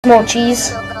Small cheese.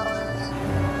 So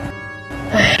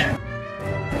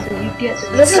you get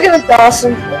This is gonna be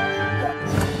awesome.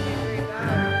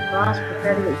 boss,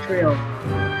 prepare to get trailed.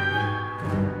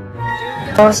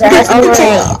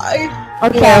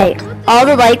 Okay, all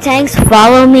the light tanks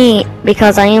follow me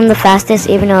because I am the fastest,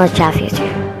 even though it's chat future.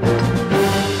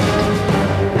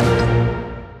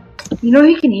 You know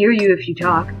he can hear you if you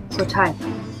talk, so type.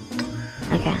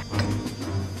 Okay.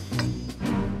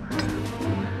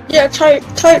 Yeah, type.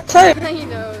 He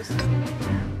knows.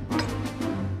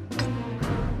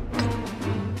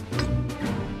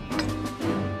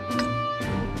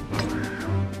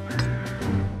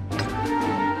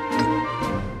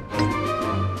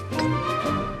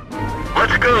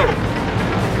 Let's go.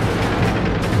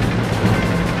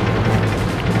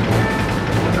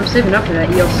 I'm saving up for that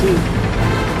ELC.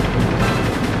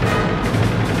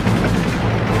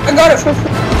 I got it for free.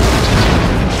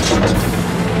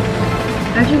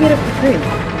 How'd you get it for free?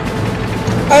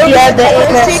 Yeah, the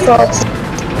internet stalled.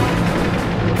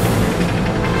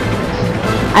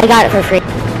 I got it for free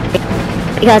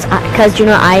because you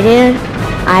know what I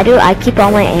do. I keep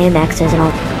all my AMXs and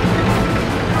all.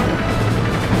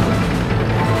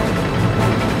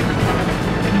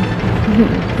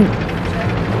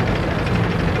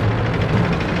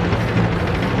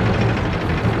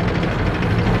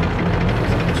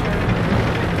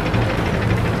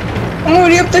 I'm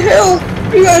already up the hill.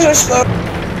 You guys are slow.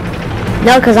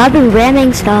 No, because I've been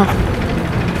ramming stuff.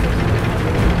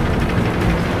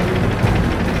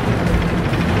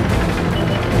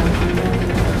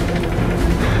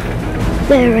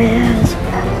 There is.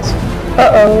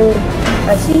 Uh-oh.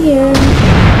 I see him.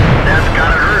 That's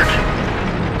gotta hurt.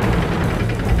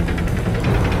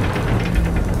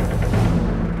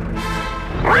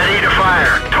 Ready to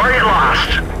fire. Target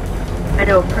lost. I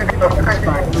know, perfect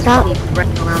spot. Stop.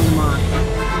 Right around the mod.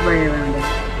 Right around it.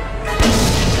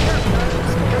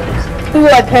 Ooh,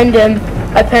 I pinned him.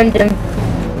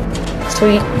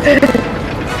 Sweet.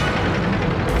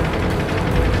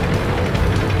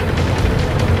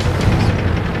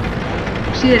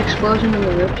 See that explosion on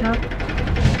the rooftop?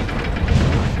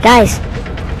 Guys,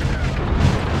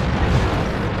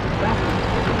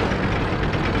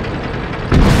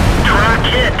 Track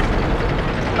hit.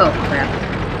 Oh crap.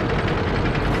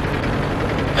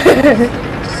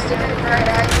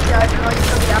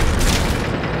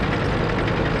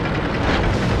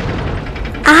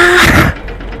 ah!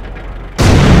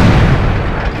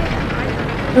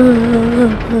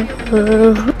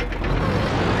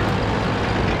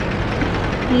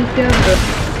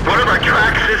 One of our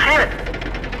tracks is hit.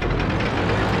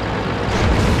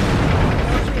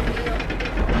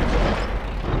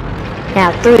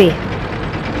 Now 3.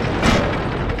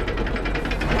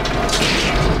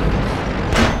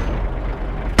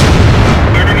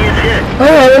 Enemy is hit. Oh,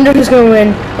 I wonder who's gonna win.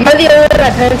 Am I the only one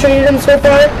that penetrated him so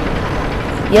far?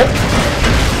 Yep.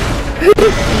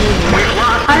 We've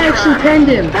lost the I actually track. pinned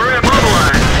him. We're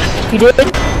immobilized. You did?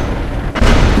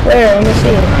 Where? Let me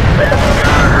see. That's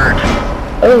gotta hurt.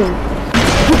 Oh.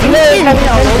 You know,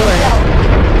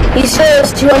 he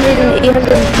says 200 and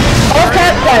 800. Off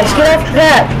cap, guys. Get off the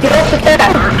cap. Get off the cap.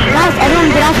 Guys,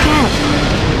 everyone get off cap.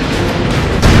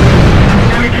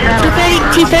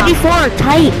 234,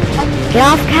 tight. Get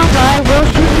off cap or I will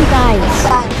shoot you guys.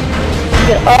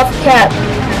 Get off cap.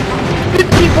 Shoot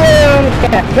people around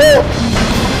the cap.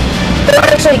 Don't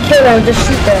actually kill them. Just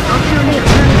shoot them.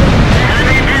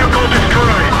 Enemy vehicle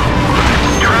destroyed.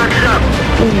 Tracks up.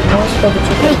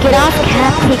 Hey, get off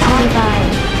cap, K25.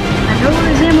 I know where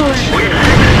his ammo is. We've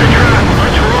fixed the trap.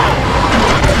 Let's roll.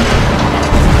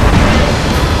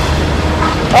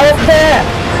 Off cap.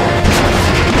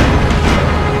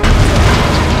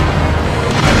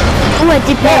 Oh, I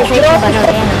did penetration, but no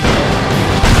damage.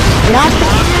 Get off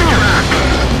cap.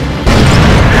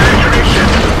 Penetration.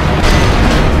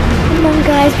 Come on,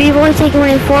 guys, we've only taken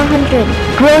away 400.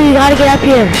 Bro, you gotta get up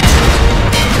here.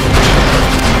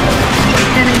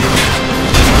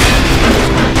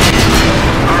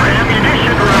 Our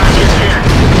ammunition rock is hit.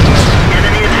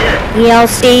 Enemy is hit.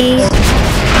 ELC.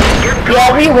 Yeah,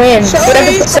 we win. Sorry,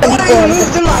 Whatever the 74. I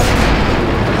moved them up.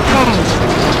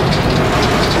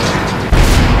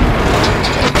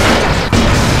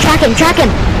 Track him.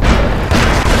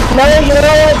 No, you know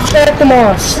what? Check the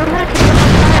moss. Nailed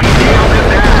it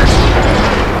bad.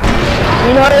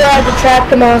 You're not allowed to track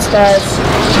the moss, guys.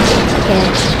 Okay.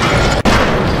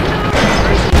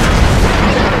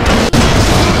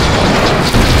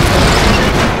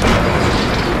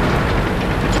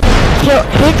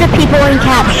 Hit the people in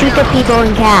cap. Shoot the people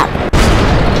in cap.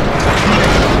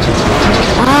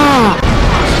 Ah,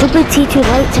 stupid T2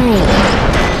 light tank.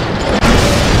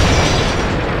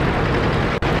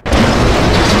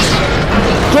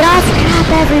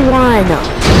 everyone.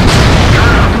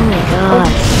 Oh my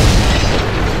gosh.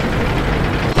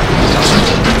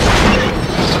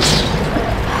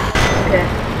 Okay.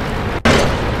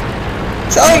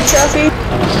 Sorry, Chaffee.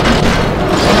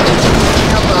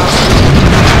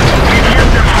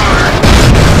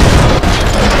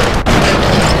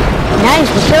 Nice,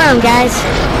 we're killing them, guys.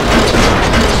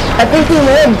 I think we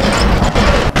win.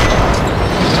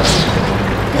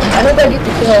 I hope I get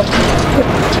the kill.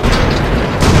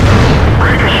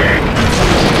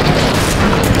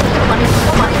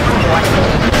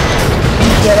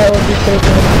 Yeah, that would be so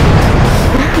good.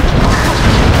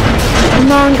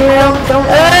 Come on, girl. Don't.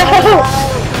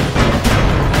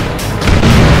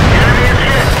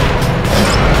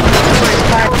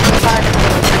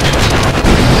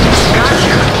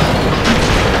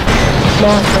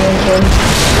 Monster engine.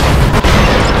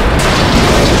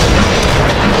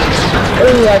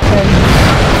 Ooh, I can.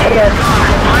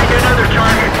 Find another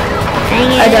target. Dang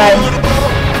it. I died.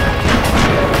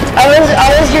 I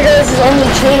was your guys' only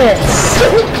chance.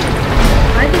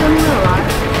 I do only know a lot.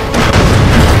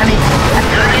 I mean,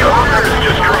 Enemy officers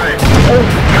destroyed.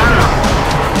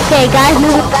 Okay, guys,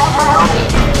 move.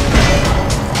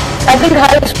 I think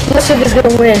High Explosive is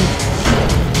gonna win.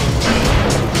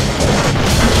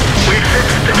 We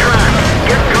fixed the track.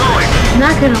 Get going. I'm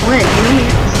not gonna win. You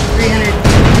need 300.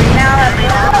 Enemy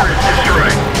armor is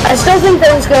destroyed. I still think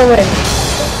that was gonna win.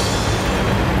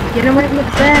 Get him right in the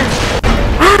back.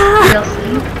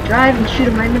 DLC. Drive and shoot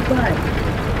him right in the butt.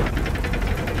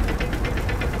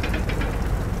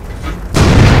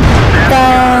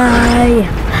 Die.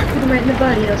 Shoot him right in the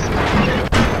butt, DLC.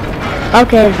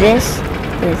 Okay, this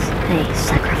is a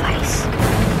sacrifice.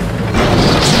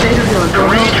 The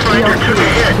rangefinder took a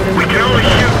hit. We can only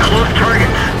shoot close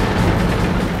targets.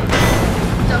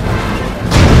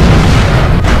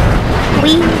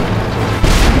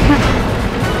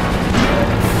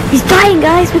 He's dying,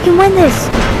 guys. We can win this.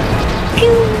 Pew.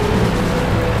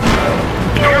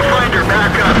 Viewfinder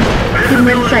back up. Get him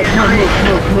right in sight. No,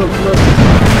 move.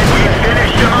 We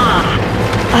finished him off.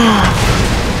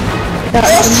 I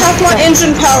lost half my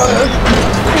engine power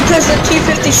because the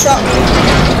T-50 shot me.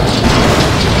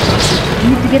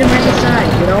 You need to get him right in the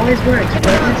side. It always works.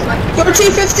 Right in the side. Go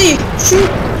T-50, shoot.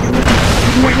 Get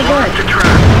him right in the butt. Lost the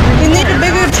track. You need a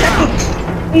bigger tank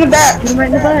in the back. Shoot him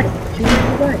right in the butt. Shoot him right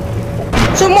in the butt.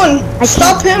 Someone,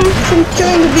 stop him from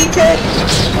killing the VK.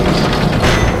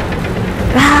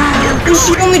 This is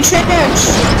your only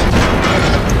chance.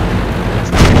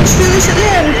 Let's do this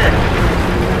again.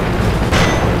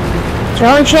 It's your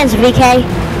only chance, VK.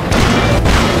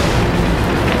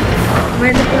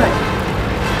 Right in the butt.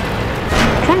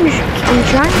 I'm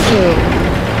trying to.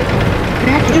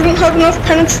 You don't have enough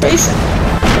penetration.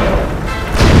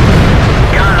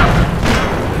 Got him.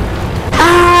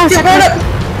 Ah, Get right up.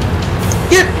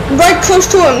 Get right close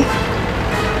to him.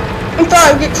 In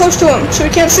 5, get close to him so he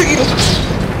can't shoot you.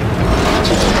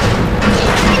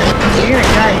 You're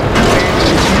gonna die.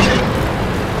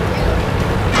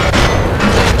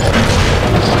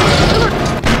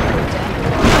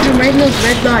 Shoot him right in those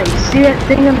red lines. See that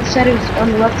thing on the side of his,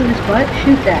 on the left of his butt?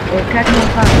 Shoot that. Or catch him on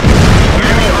fire.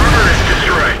 Enemy armor is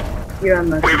destroyed. You're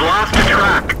unlucky. We've lost the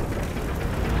track.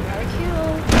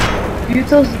 Shoot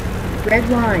those red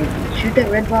lines. Shoot that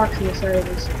red box on the side of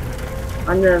his,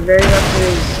 on the very left of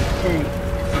his tank.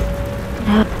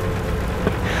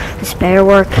 this better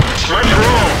work. Let's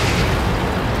roll.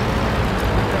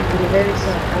 On the very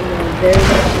side, on the very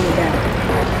left in the back.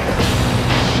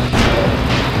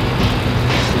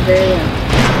 The very left.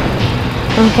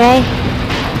 Okay.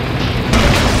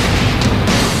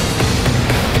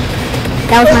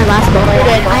 That was my last bullet.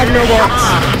 I have no bullets.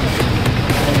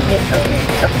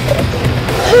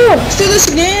 Let's do this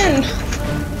again.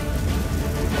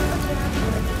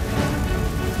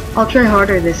 I'll try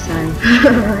harder this time.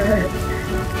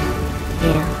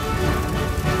 Yeah.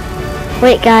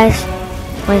 Wait, guys.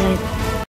 What is it?